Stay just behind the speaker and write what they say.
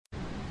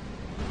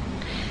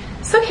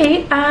So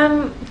Kate,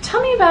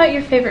 tell me about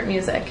your favorite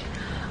music.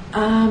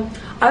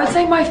 I would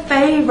say my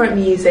favourite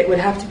music would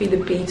have to be the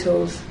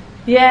Beatles.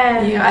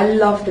 Yeah. I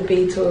love the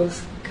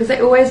Beatles because they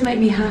always make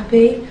me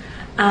happy,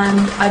 and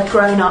I've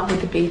grown up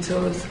with the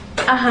Beatles.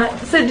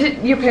 So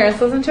did your parents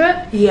listen to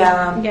it?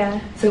 Yeah. Yeah.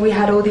 So we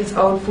had all these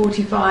old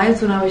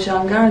 45s when I was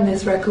younger and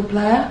this record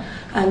player,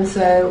 and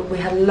so we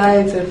had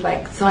loads of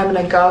like Simon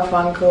and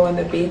Garfunkel and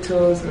the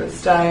Beatles and the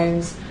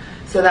Stones.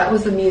 So that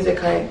was the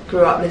music I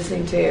grew up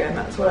listening to, and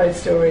that's what I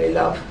still really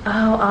love.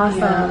 Oh, awesome.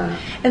 Yeah.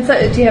 And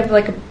so do you have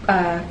like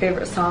a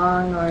favorite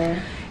song or?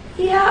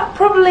 Yeah,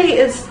 probably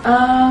it's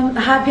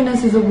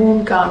Happiness is a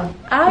Warm Gun,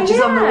 which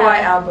is on the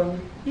White Album.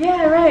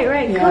 Yeah,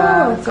 right.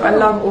 Yeah, cool. so I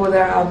love all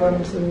their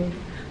albums,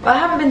 but I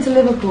haven't been to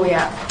Liverpool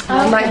yet.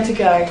 I'd like to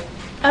go.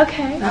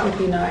 Okay. That would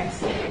be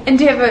nice. And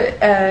do you have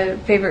a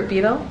favorite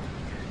Beatle?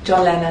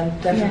 John Lennon,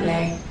 definitely.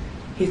 Yeah.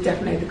 He's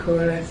definitely the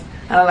coolest.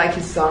 And I like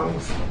his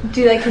songs.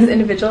 Do you like his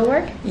individual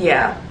work?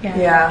 Yeah.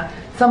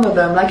 Some of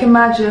them, like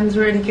Imagine's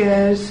really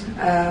good.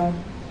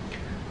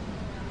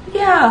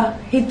 Yeah,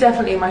 he's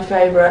definitely my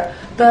favourite.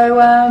 Though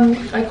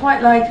I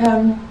quite like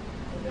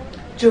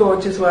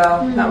George as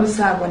well. That was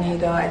sad when he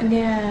died.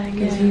 Yeah.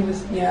 Because he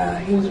was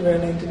a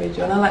real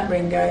individual. And I like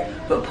Ringo.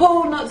 But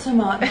Paul, not so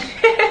much.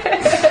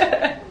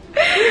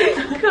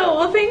 Cool.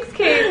 Well, thanks,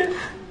 Kate.